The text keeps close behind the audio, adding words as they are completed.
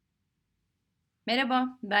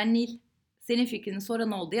Merhaba, ben Nil. Senin fikrini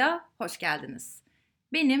soran olduya hoş geldiniz.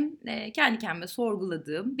 Benim kendi kendime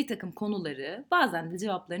sorguladığım bir takım konuları, bazen de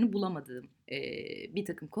cevaplarını bulamadığım bir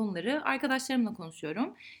takım konuları arkadaşlarımla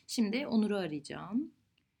konuşuyorum. Şimdi Onur'u arayacağım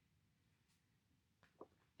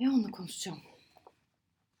ve onunla konuşacağım.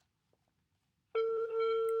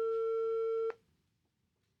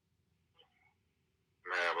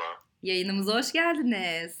 Merhaba, Yayınımıza hoş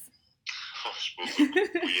geldiniz. hoş bulduk.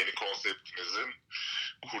 Bu yeni konseptimizin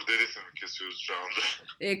kurdelesini kesiyoruz şu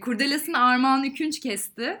anda. Kurdelesini Armağan Ükünç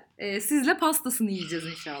kesti. Sizle pastasını yiyeceğiz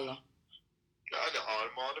inşallah. Yani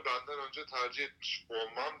armağanı benden önce tercih etmiş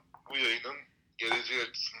olman bu yayının geleceği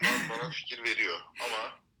açısından bana fikir veriyor.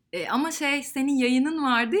 Ama Ama senin yayının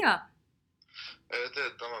vardı ya. evet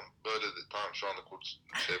evet tamam böyle de tamam şu anda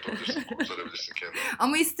şey yapabilirsin, kurtarabilirsin kendini.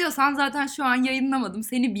 Ama istiyorsan zaten şu an yayınlamadım.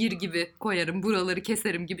 Seni bir gibi koyarım, buraları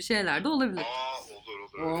keserim gibi şeyler de olabilir. Aa olur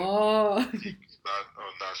olur öyle yapalım. Oo. Ben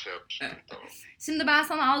önden şey yapmışım gibi tamam. Şimdi ben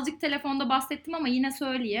sana azıcık telefonda bahsettim ama yine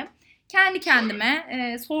söyleyeyim. Kendi Söyle.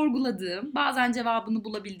 kendime sorguladığım, bazen cevabını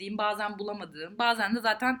bulabildiğim, bazen bulamadığım, bazen de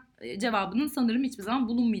zaten cevabının sanırım hiçbir zaman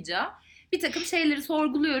bulunmayacağı bir takım şeyleri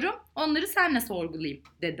sorguluyorum. Onları senle sorgulayayım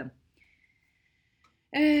dedim.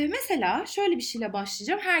 Mesela şöyle bir şeyle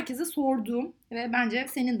başlayacağım. Herkese sorduğum ve bence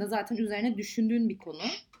senin de zaten üzerine düşündüğün bir konu.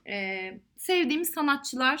 Sevdiğimiz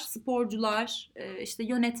sanatçılar, sporcular, işte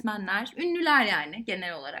yönetmenler, ünlüler yani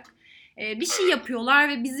genel olarak. Bir şey Evet. yapıyorlar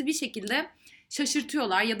ve bizi bir şekilde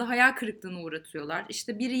şaşırtıyorlar ya da hayal kırıklığına uğratıyorlar.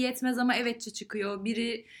 İşte biri yetmez ama evetçi çıkıyor,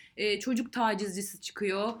 biri çocuk tacizcisi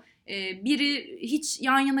çıkıyor, biri hiç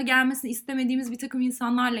yan yana gelmesini istemediğimiz bir takım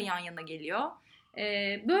insanlarla yan yana geliyor.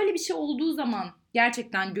 Böyle bir şey olduğu zaman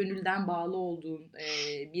gerçekten gönülden bağlı olduğun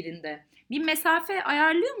birinde bir mesafe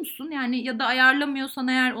ayarlıyor musun? Yani ya da ayarlamıyorsan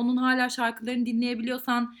eğer onun hala şarkılarını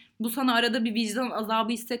dinleyebiliyorsan bu sana arada bir vicdan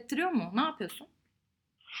azabı hissettiriyor mu? Ne yapıyorsun?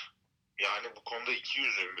 Yani bu konuda iki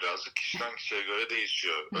yüzlüyüm birazcık. Kişiden kişiye göre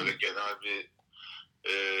değişiyor. Öyle Hmm. genel bir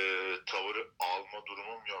tavır alma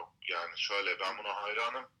durumum yok. Yani şöyle ben buna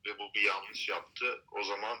hayranım ve bu bir yanlış yaptı. O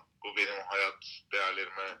zaman bu benim hayat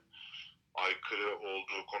değerlerime aykırı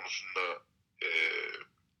olduğu konusunda e,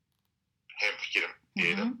 hemfikirim Hı hı.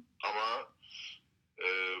 diyelim. Ama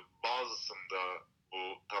bazısında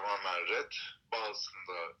bu tamamen red,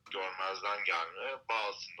 bazısında görmezden gelme,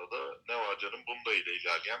 bazısında da ne var canım bunda ile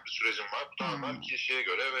ilerleyen bir sürecim var. Bu tamamen Hmm. kişiye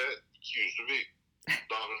göre ve iki yüzlü bir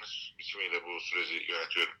davranış biçimiyle bu süreci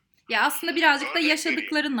yönetiyorum. Ya aslında birazcık da Örnek vereyim.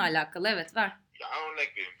 yaşadıklarınla alakalı. Evet, ver. Ya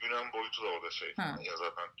örnek vereyim. Güven boyutu da orada şey falan Ha. ya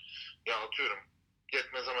zaten. Ya atıyorum.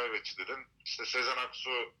 Yetmez ama evetçi dedin. İşte Sezen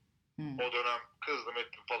Aksu Hmm. o dönem kızdım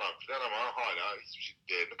ettim falan filan ama hala hiçbir şey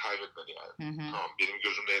değerini kaybetmedi yani. Hı hı. Tamam benim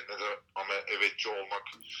gözümde yetmez ama evetçi olmak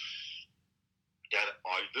yani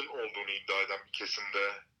aydın olduğunu iddia eden bir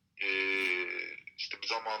kesimde işte bir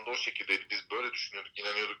zamanda o şekildeydi. Biz böyle düşünüyorduk,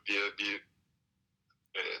 inanıyorduk diye bir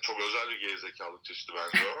çok özel bir gerizekalık çeşidi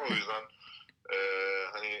bence o. O yüzden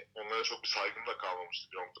hani onlara çok bir saygım da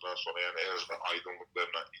kalmamıştı bir noktadan sonra yani en azından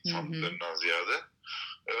aydınlıklarına, Hı hı. insanlıklarından ziyade.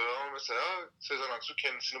 Ama mesela Sezen Aksu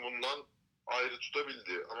kendisini bundan ayrı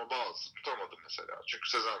tutabildi ama bazısı tutamadı mesela. Çünkü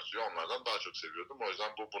Sezen Aksu'yu onlardan daha çok seviyordum. O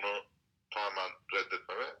yüzden bunu tamamen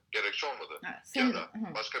reddetmeme gerekçe olmadı. Evet, Ya senin. da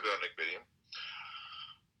başka bir örnek vereyim.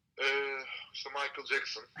 İşte Michael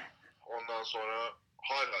Jackson. Ondan sonra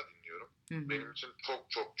hala dinliyorum. Hı hı. Benim için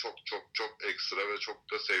çok çok çok çok çok ekstra ve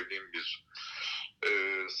çok da sevdiğim bir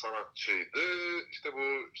sanatçıydı. İşte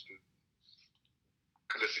bu işte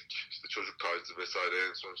klasik işte çocuk tarzı vesaire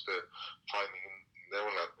en son işte Finding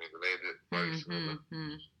Neverland mıydı neydi Hı belgeselin hı. adı.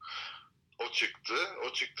 Hı. O çıktı.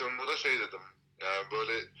 O çıktığında da şey dedim. Yani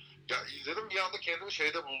böyle ya izledim bir anda kendimi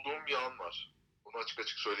şeyde bulduğum bir an var. Bunu açık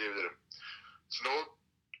açık söyleyebilirim. Şimdi o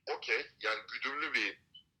okey yani güdümlü bir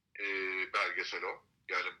belgesel o.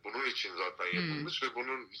 Yani bunun için zaten Hı. yapılmış ve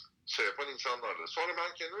bunun şey yapan insanlar da. Sonra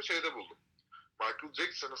ben kendimi şeyde buldum. Michael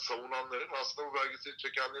Jackson'ı savunanların aslında bu belgeseli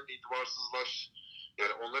çekenlerin itibarsızlaş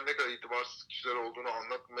yani onların ne kadar itibarsız kişiler olduğunu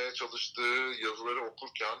anlatmaya çalıştığı yazıları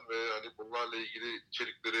okurken ve hani bunlarla ilgili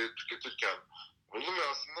içerikleri tüketirken buldum ve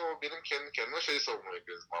aslında o benim kendi kendime şey savunma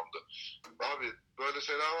mekanizmamdı. Abi böyle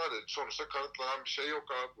şeyler var ya sonuçta kanıtlanan bir şey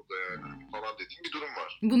yok abi burada yani falan dediğim bir durum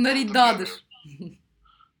var. Bunlar Anlatabiliyor muyum? iddiadır.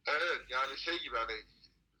 Evet yani şey gibi hani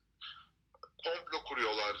komplo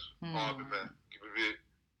kuruyorlar abime Hmm. gibi bir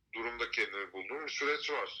durumda kendimi bulduğum bir süreç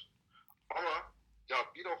var. Ama ya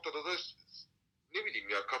bir noktada da ne bileyim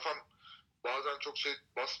ya kafam bazen çok şey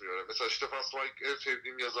basmıyor. Mesela Stefan Zweig en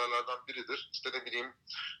sevdiğim yazarlardan biridir. İşte ne bileyim,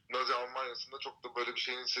 Nazi Almanya'sında çok da böyle bir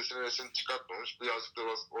şeyin sesini vesini çıkartmamış. Birazcık da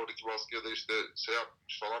oradaki baskıya da işte şey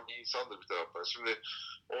yapmış falan bir insandır bir taraftan. Şimdi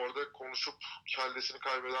orada konuşup kellesini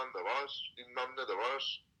kaybeden de var. Bilmem ne de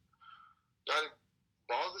var. Yani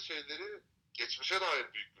bazı şeyleri, geçmişe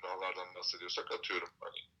dair büyük günahlardan bahsediyorsak, atıyorum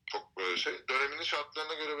hani çok böyle şey, döneminin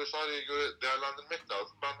şartlarına göre vesaireye göre değerlendirmek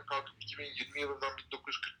lazım. Ben de kalkıp 2020 yılından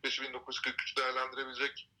 1945'i 1943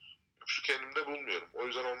 değerlendirebilecek şu kendimde bulmuyorum. O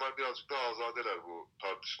yüzden onlar birazcık daha azadeler bu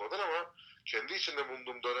tartışmadan, ama kendi içinde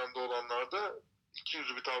bulunduğum dönemde olanlarda iki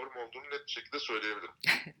yüzlü bir tavrım olduğunu net bir şekilde söyleyebilirim.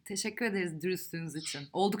 Teşekkür ederiz dürüstlüğünüz için.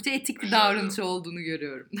 Oldukça etik bir Rica davranış ederim. olduğunu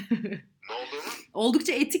görüyorum. Ne olduğunu?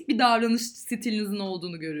 Oldukça etik bir davranış stilinizin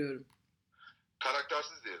olduğunu görüyorum.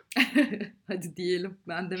 Karaktersiz diyelim. Hadi diyelim.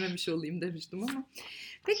 Ben dememiş olayım demiştim ama.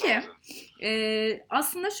 Sağ Peki. olun.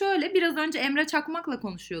 Aslında şöyle, biraz önce Emre Çakmak'la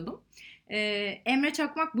konuşuyordum. Emre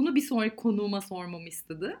Çakmak bunu bir sonraki konuğuma sormamı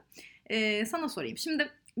istedi. Sana sorayım.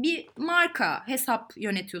 Şimdi bir marka hesap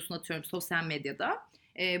yönetiyorsun atıyorum sosyal medyada.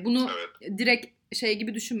 Bunu Evet. direkt şey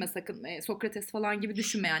gibi düşünme sakın. Sokrates falan gibi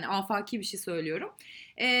düşünme, yani afaki bir şey söylüyorum.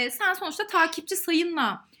 Sen sonuçta takipçi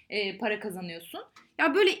sayınla para kazanıyorsun.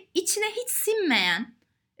 Ya böyle içine hiç sinmeyen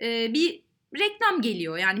bir reklam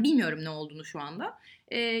geliyor. Yani bilmiyorum ne olduğunu şu anda.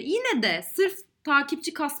 Yine de sırf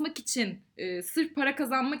takipçi kasmak için, sırf para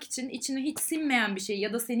kazanmak için içine hiç sinmeyen bir şey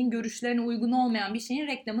ya da senin görüşlerine uygun olmayan bir şeyin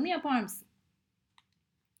reklamını yapar mısın?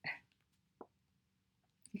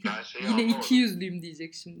 Ben şeyi Yine iki anlamadım. yüzlüyüm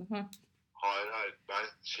diyecek şimdi. Ha. Hayır hayır, ben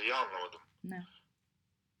şeyi anlamadım. Ne?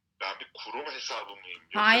 Ben bir kurum hesabı mıyım?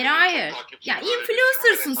 Yoksa Hayır benim çok hayır. Ya takipçili böyle bir fenomen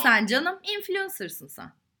influencer'sın hesabım sen mı? canım. Influencer'sın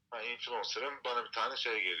sen. Ben influencer'ım, bana bir tane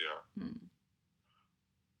şey geliyor. Hmm.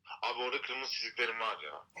 Abi orada kırmızı çizgilerim var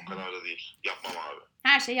ya. O kadar da değil. Yapmam abi.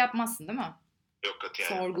 Her şey yapmazsın değil mi? Yok, katiyen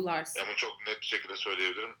yapmam. Sorgularsın. Ya bunu çok net bir şekilde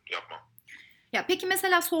söyleyebilirim. Yapmam. Ya peki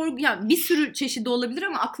mesela sorgu, ya bir sürü çeşidi olabilir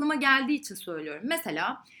ama aklıma geldiği için söylüyorum.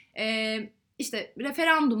 Mesela işte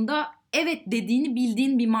referandumda evet dediğini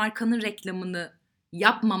bildiğin bir markanın reklamını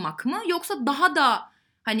yapmamak mı, yoksa daha da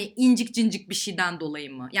hani incik cincik bir şeyden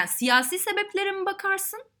dolayı mı? Yani siyasi sebeplere mi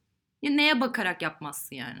bakarsın? Ya neye bakarak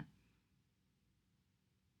yapmazsın yani?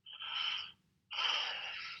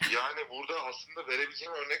 Yani burada aslında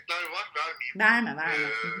verebileceğim örnekler var. Vermeyeyim. Verme Ee, verme.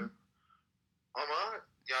 Hı hı. ama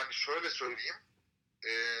yani şöyle söyleyeyim. Ee,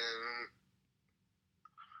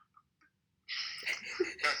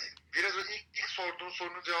 yani biraz önce ilk sorduğun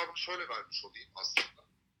sorunun cevabını şöyle vermiş olayım aslında.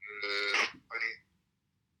 Hani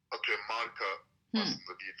atıyorum marka Hı.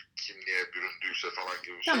 aslında bir kimliğe büründüyse falan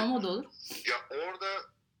gibi bir şey. Tamam, o da olur. Ya orada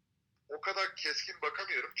o kadar keskin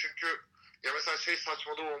bakamıyorum çünkü ya mesela şey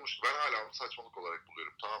saçmalığı olmuştu. Ben hala onu saçmalık olarak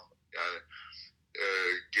buluyorum, tamam mı? Yani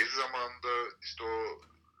Gezi zamanında işte o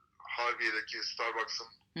Harbiye'deki Starbucks'ın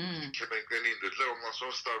Hı. kepenklerini indirdiler. Ondan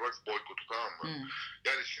sonra Starbucks boykotu, tamam mı? Hı.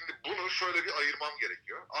 Yani şimdi bunu şöyle bir ayırmam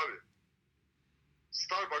gerekiyor. Abi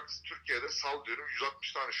Starbucks Türkiye'de sallıyorum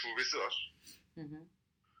 160 tane şubesi var. Hı hı.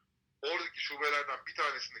 Oradaki şubelerden bir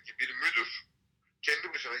tanesindeki bir müdür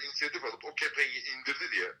kendi başına inisiyatif alıp o kepengi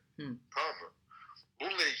indirdi diye, Hı. tamam mı?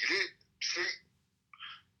 Bununla ilgili bir şey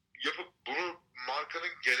yapıp bunu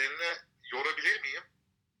markanın geneline yorabilir miyim?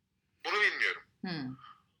 Bunu bilmiyorum. Hı.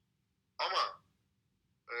 Ama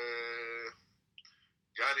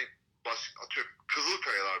yani atıyorum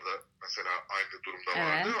Kızılkayalar'da mesela aynı durumda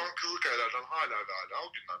vardı. Evet. Ama Kızılkayalar'dan hala ve hala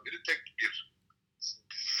o günden beri tek bir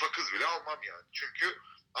sakız bile almam yani. Çünkü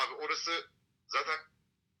abi orası zaten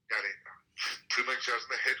yani tırnak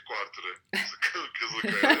içerisinde headquarter'ı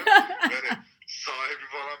Kızılkaya'nın. Yani sahibi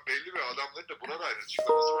falan belli ve adamların da buna dair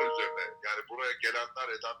açıklaması var üzerine. Yani buraya gelenler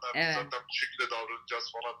edenler biz Evet. zaten bu şekilde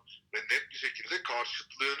davranacağız falan ve net bir şekilde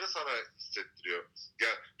karşıtlığını sana hissettiriyor. Ya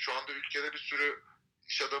şu anda ülkede bir sürü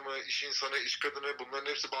iş adamı, iş insanı, iş kadını,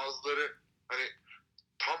 bunların hepsi bazıları hani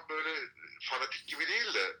tam böyle fanatik gibi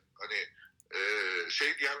değil de hani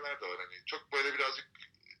şey diyenler de var, hani çok böyle birazcık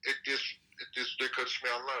etliye sütüye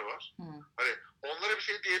karışmayanlar var. Hı. Hani onlara bir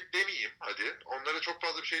şey demeyeyim hadi. Onlara çok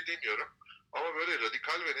fazla bir şey demiyorum. Ama böyle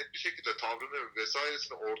radikal ve net bir şekilde tavrını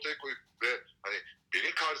vesairesini ortaya koyup ve hani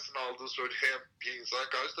beni karşısına aldığı söyleyen bir insan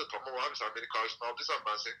karşısında tamam abi sen beni karşısına aldıysan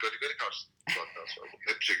ben senin gani karşısına zaten sonra. Bunu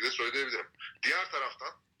net bir şekilde söyleyebilirim. Diğer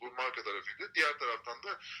taraftan bu marka tarafıydı. Diğer taraftan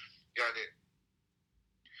da yani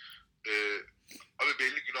abi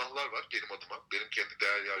belli günahlar var benim adıma. Benim kendi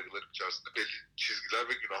değer yargılarım içerisinde belli çizgiler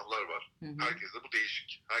ve günahlar var. Hı hı. Herkeste bu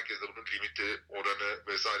değişik. Herkeste bunun limiti, oranı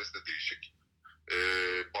vesairesi de değişik.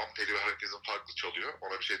 Bam teli ve herkesin farklı çalıyor.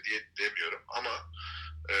 Ona bir şey demiyorum. Ama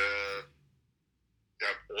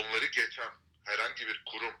yani onları geçen herhangi bir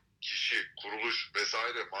kurum kişi, kuruluş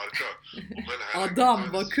vesaire, marka, bunların herhangi bir Adam,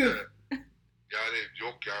 tanesi vakıf. de yani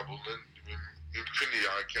yok ya, bunların mümkün değil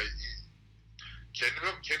ya.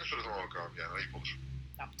 Kendi suratıma bakalım yani, ayıp olur.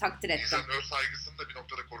 Tamam, takdir ettim. İnsanın öz saygısını da bir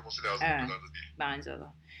noktada koruması lazım, Evet. o kadar da değil. Bence de.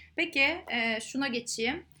 Peki şuna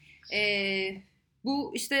geçeyim.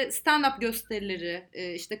 Bu işte stand-up gösterileri,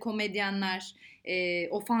 işte komedyenler,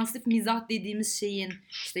 ofansif mizah dediğimiz şeyin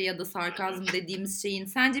işte ya da sarkazm dediğimiz şeyin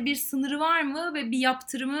sence bir sınırı var mı ve bir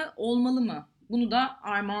yaptırımı olmalı mı? Bunu da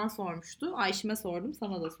Armağan sormuştu. Ayşim'e sordum,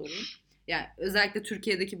 sana da sorayım. Yani özellikle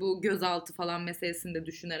Türkiye'deki bu gözaltı falan meselesini de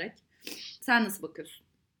düşünerek. Sen nasıl bakıyorsun?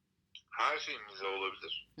 Her şeyin mizah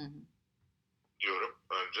olabilir Hı hı. diyorum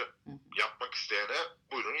önce. Hı hı. Yapmak isteyene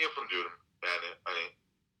buyurun yapın diyorum. Yani hani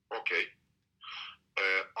okey.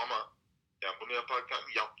 Ama yani bunu yaparken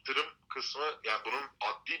yaptırım kısmı, yani bunun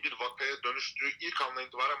adli bir vakaya dönüştüğü ilk andan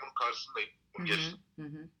itibaren bunun karşısındayım. Bunu geçtim. Hı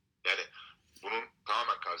hı. Yani bunun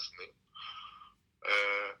tamamen karşısındayım.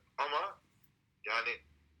 Ama yani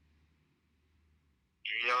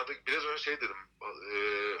dünyada biraz önce şey dedim,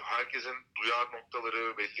 herkesin duyar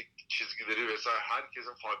noktaları, belli çizgileri vesaire,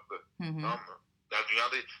 herkesin farklı. Hı hı. Tamam mı? Yani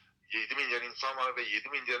dünyada 7 milyar insan var ve 7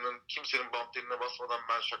 milyarının kimsenin bam teline basmadan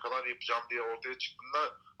ben şakalar yapacağım diye ortaya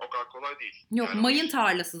çıktığında o kadar kolay değil. Yok, yani mayın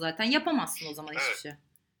tarlası zaten. Yapamazsın o zaman hiçbir Evet. şey.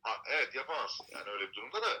 Evet, yapamazsın yani öyle bir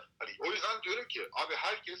durumda da. Hani o yüzden diyorum ki abi,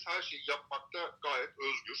 herkes her şeyi yapmakta gayet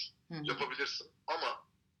özgür. Hı hı. Yapabilirsin ama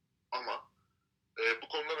bu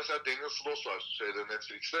konuda mesela Daniel Sloss var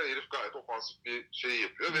Netflix'te. Herif gayet ofansif bir şey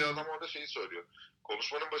yapıyor ve adam orada şeyi söylüyor.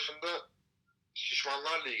 Konuşmanın başında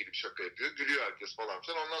şişmanlarla ilgili bir şaka yapıyor. Gülüyor herkes falan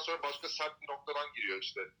filan. Ondan sonra başka sert bir noktadan giriyor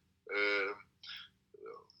işte.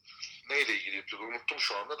 Neyle ilgili yapıyordu unuttum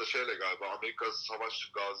şu anda da, şeyle galiba Amerika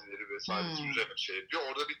savaş gazileri vesairesi üzerine şey yapıyor.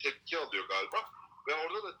 Orada bir tepki alıyor galiba. Ve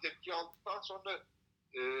orada da tepki aldıktan sonra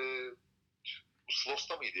bu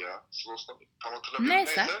Sloss'ta mıydı ya? Sloss'ta mıydı? Tam hatırlamıyorum.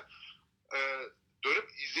 Neyse. Dönüp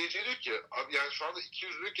izleyiciye diyor ki abi, yani şu anda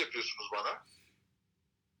 200'lük yapıyorsunuz bana.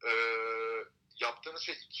 Yaptığınız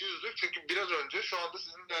şey 200'lük, çünkü biraz önce şu anda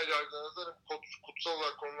sizin yargılarınızda kutsal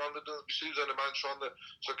olarak konumlandırdığınız bir şey üzerine ben şu anda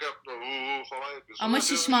şaka yaptım falan yapıyorsunuz. Ama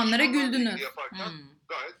şişmanlara güldünüz. Yaparken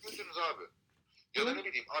gayet güldünüz abi. Ya da ne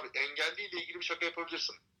bileyim abi, engelliyle ilgili bir şaka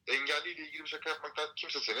yapabilirsin. Engelliyle ilgili bir şaka yapmaktan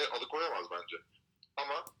kimse seni alıkoyamaz bence.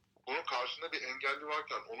 Ama bunun karşında bir engelli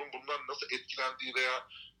varken onun bundan nasıl etkilendiği veya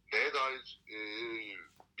neye dair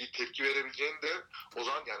bir tepki verebileceğini de, o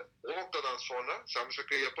zaman yani o noktadan sonra sen bu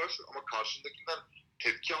şakayı yaparsın ama karşındakinden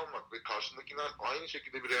tepki almak ve karşındakinden aynı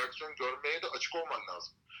şekilde bir reaksiyon görmeye de açık olman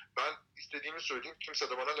lazım. Ben istediğimi söyleyeyim, kimse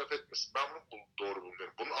de bana laf etmesin. Ben bunu doğru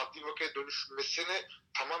bulmuyorum. Bunun adli vakaya dönüşmesine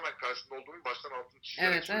tamamen karşısında olduğumu baştan altını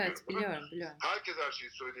çizerek söylüyorum. Evet, biliyorum. Herkes her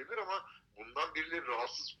şeyi söyleyebilir ama bundan birileri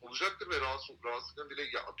rahatsız olacaktır ve rahatsızlığını dile,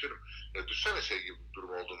 ya atıyorum, ya düşünsene şey gibi bir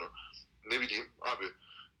durum olduğunu. Ne bileyim abi,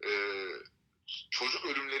 çocuk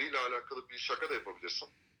ölümleriyle alakalı bir şaka da yapabilirsin.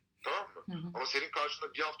 Tamam mı? Hı hı. Ama senin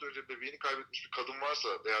karşında bir hafta önce bebeğini kaybetmiş bir kadın varsa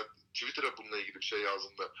veya Twitter'a bununla ilgili bir şey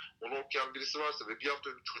yazdığında onu okuyan birisi varsa ve bir hafta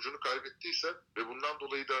önce çocuğunu kaybettiyse ve bundan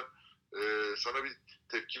dolayı da sana bir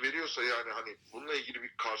tepki veriyorsa, yani hani bununla ilgili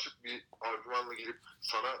bir karşıt bir argümanla gelip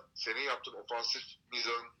sana senin yaptığın ofansif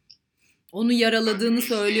mizahın onu yaraladığını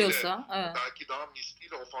söylüyorsa, evet. Belki daha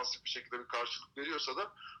misliyle ofansif bir şekilde bir karşılık veriyorsa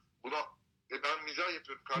da buna ben mizah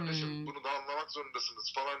yapıyorum kardeşim, bunu da anlamak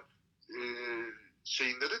zorundasınız falan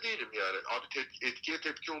şeyinde de değilim yani. Abi etkiye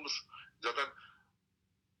tepki olur. Zaten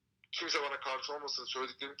kimse bana karşı olmasın,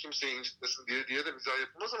 söylediklerim kimseyi incitmesin diye de mizah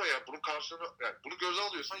yapılmaz ama yani bunun karşılığını, yani bunu göze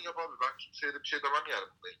alıyorsan yap abi. Ben kimseye de bir şey demem yani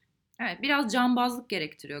bununla ilgili. Evet, biraz cambazlık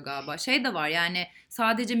gerektiriyor galiba. Şey de var yani,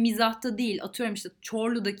 sadece mizahta değil, atıyorum işte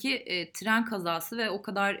Çorlu'daki tren kazası ve o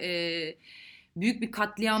kadar büyük bir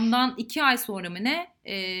katliamdan 2 ay sonra mı ne,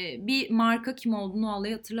 bir marka, kim olduğunu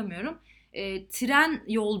vallahi hatırlamıyorum, tren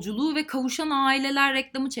yolculuğu ve kavuşan aileler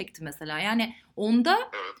reklamı çekti mesela. Yani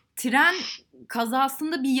onda tren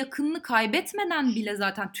kazasında bir yakınını kaybetmeden bile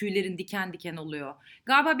zaten tüylerin diken diken oluyor.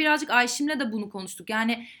 Galiba birazcık Ayşim'le de bunu konuştuk.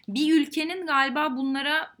 Yani bir ülkenin galiba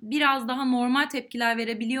bunlara biraz daha normal tepkiler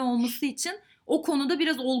verebiliyor olması için o konuda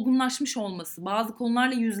biraz olgunlaşmış olması, bazı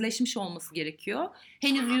konularla yüzleşmiş olması gerekiyor.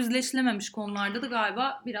 Henüz yüzleşilememiş konularda da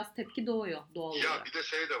galiba biraz tepki doğuyor doğal olarak. Ya bir de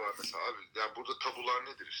şey de var mesela abi, ya burada tabular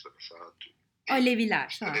nedir işte mesela? Aleviler.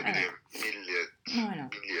 İşte ne bileyim,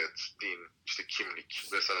 milliyet, din, işte kimlik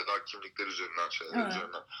vesaire, daha kimlikler üzerinden, şeyler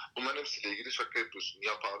üzerinden. Bunların hepsiyle ilgili şaka yapıyorsun.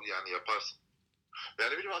 Yap abi, yani yaparsın.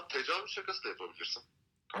 Yani bilmiyorum abi, tecavüz şakası da yapabilirsin.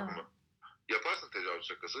 Tamam mı? Yaparsın tecavüz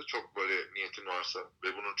şakası. Çok böyle niyetin varsa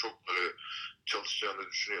ve bunun çok böyle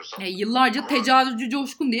çalışacağını düşünüyorsan. Yıllarca tecavüzcü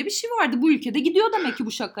Coşkun diye bir şey vardı bu ülkede. Gidiyor demek ki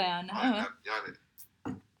bu şaka yani. Aynen,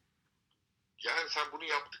 yani sen bunu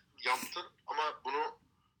yaptın ama bunu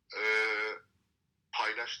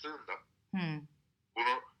paylaştığında Hmm.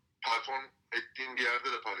 bunu perform ettiğin bir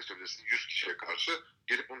yerde de paylaşabilirsin 100 kişiye karşı.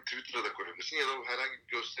 Gelip bunu Twitter'a da koyabilirsin ya da herhangi bir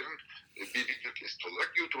gösterinin bir video kesit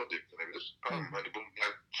olarak YouTube'a da yüklenebilir. Tamam mı? Hani bu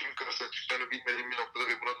yani kimin karşısına çıkacağını bilmediğin bir noktada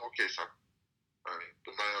ve buna da okeysen, hani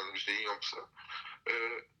bundan yana bir şeyin yoksa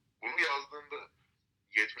bunu yazdığında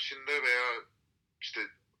 70'inde veya işte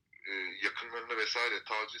yakınlarına vesaire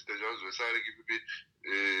taciz, tecavüz vesaire gibi bir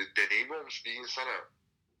deneyimi olmuş bir insana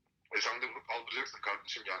sen de bunu kaldıracaksın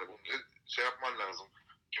kardeşim, yani bunu şey yapman lazım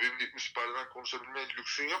gibi bir üst perdeden konuşabilme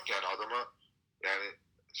lüksün yok yani adama, yani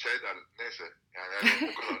şey der neyse yani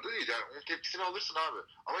o kadar da değil yani onun tepkisini alırsın abi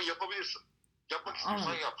ama yapabilirsin. Yapmak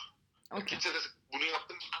istiyorsan yap. Okay. Kimse de bunu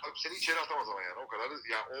yaptın seni içeri atamaz ama yani o kadar da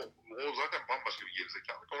yani o zaten bambaşka bir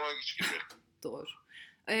gerizekalı. Ona hiç girmeyelim. Doğru.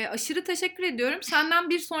 Aşırı teşekkür ediyorum. Senden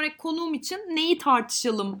bir sonraki konuğum için neyi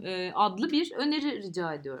tartışalım adlı bir öneri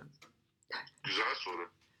rica ediyorum. Güzel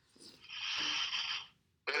soru.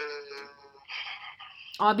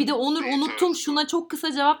 Bir de Onur Neyi unuttum. tartışalım? Şuna çok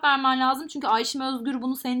kısa cevap vermen lazım. Çünkü Ayşem Özgür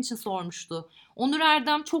bunu senin için sormuştu. Onur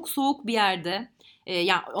Erdem çok soğuk bir yerde.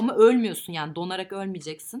 Yani ama ölmüyorsun yani donarak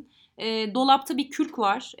ölmeyeceksin. Dolapta bir kürk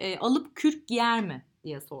var. Alıp kürk giyer mi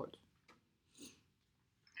diye sordu.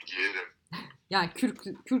 Giyerim. Yani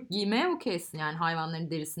kürk giymeye okeysin yani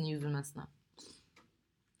hayvanların derisinin yüzülmesine.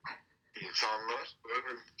 İnsanlar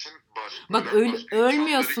ölmemek için Bak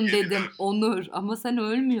ölmüyorsun dedim giyer. Onur ama sen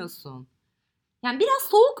ölmüyorsun. Yani biraz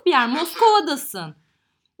soğuk bir yer. Moskova'dasın.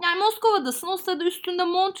 Yani Moskova'dasın. O sırada üstünde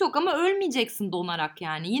mont yok ama ölmeyeceksin donarak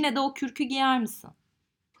yani. Yine de o kürkü giyer misin?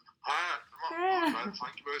 Ha tamam. Ben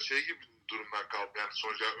sanki böyle şey gibi bir durumdan kaldım. Yani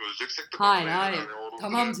sonuçta öleceksek de Hayır yani. hayır. Yani orada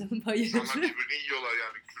Tamam canım hayır. İnsanlar birbirini yiyorlar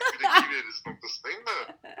yani. Kürkü de giyiveriz noktasındayım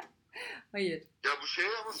da. Hayır. Ya bu şey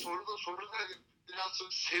ama soruda biraz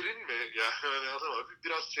serin mi? Yani adam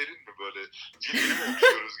biraz serin mi böyle? Cildini mi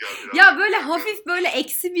okşuyoruz biraz? Ya böyle hafif böyle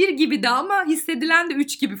 -1 gibi de ama hissedilen de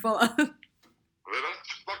 3 gibi falan. Ve ben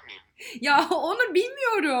çıplak mıyım? Ya Onur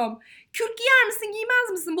bilmiyorum. Kürk giyer misin giymez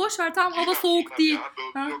misin? Boş ver tamam hava soğuk değil.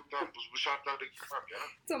 Ya, yok tamam bu şartlarda giymem ya.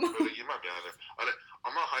 Tamam. Böyle giymem yani. Hani,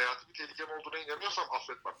 ama hayati bir tehlikem olduğuna inanıyorsam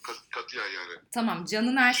affetmem. Katiyen yani. Tamam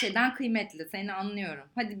canın her şeyden kıymetli. Seni anlıyorum.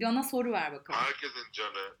 Hadi bana soru ver bakalım. Herkesin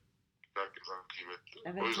canı herkesten kıymetli.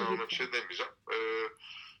 Evet, o yüzden tabii ona bir ki. şey demeyeceğim.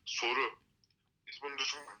 Soru. Hiç bunu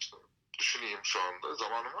düşünmemiştim. Düşüneyim şu anda.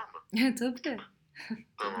 Zamanım var mı? Tabii.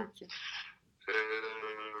 Tamam. Tabii ki.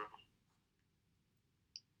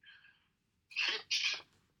 Hiç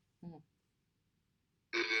Hı.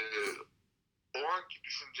 o anki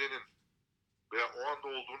düşüncenin veya o anda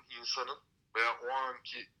olduğun insanın veya o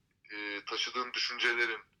anki taşıdığın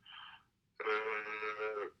düşüncelerin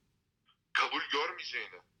kabul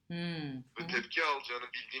görmeyeceğini ve tepki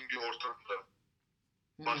alacağını bildiğin bir ortamda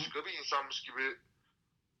başka bir insanmış gibi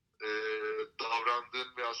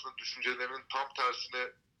davrandığın ve aslında düşüncelerinin tam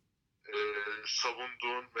tersine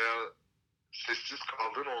savunduğun veya sessiz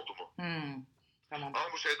kaldığın oldu mu? Tamam.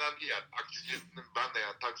 Ama bu şeyden değil yani taksicinin ben de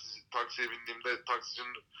yani taksiye bindiğimde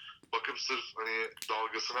taksicinin bakıp sırf hani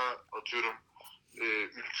dalgasına atıyorum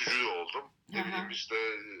ülkücü de oldum. Ne bileyim işte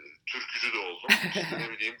türkücü de oldum. İşte ne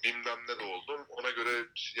bileyim bilmem ne de oldum. Ona göre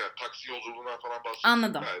yani taksi yolculuğundan falan bahsediyorum.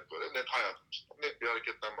 Anladım. Gayet böyle net hayatım işte. Net bir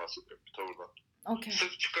hareketten bahsediyorum, bir tavırdan. Okay.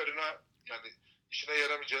 Sırf çıkarına yani işine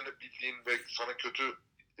yaramayacağını bildiğin ve sana kötü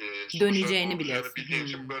döneceğini biliyorsun. Bildiğin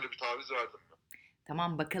için böyle bir taviz verdim.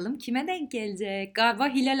 Tamam bakalım kime denk gelecek? Galiba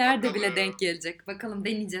Hileler bile denk gelecek. Bakalım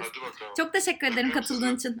deneyeceğiz. Hadi bakalım. Çok teşekkür ederim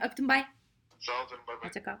katıldığın için. Öptüm bay. Sağ ol canım, bay bay.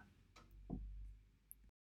 Hoşça kal.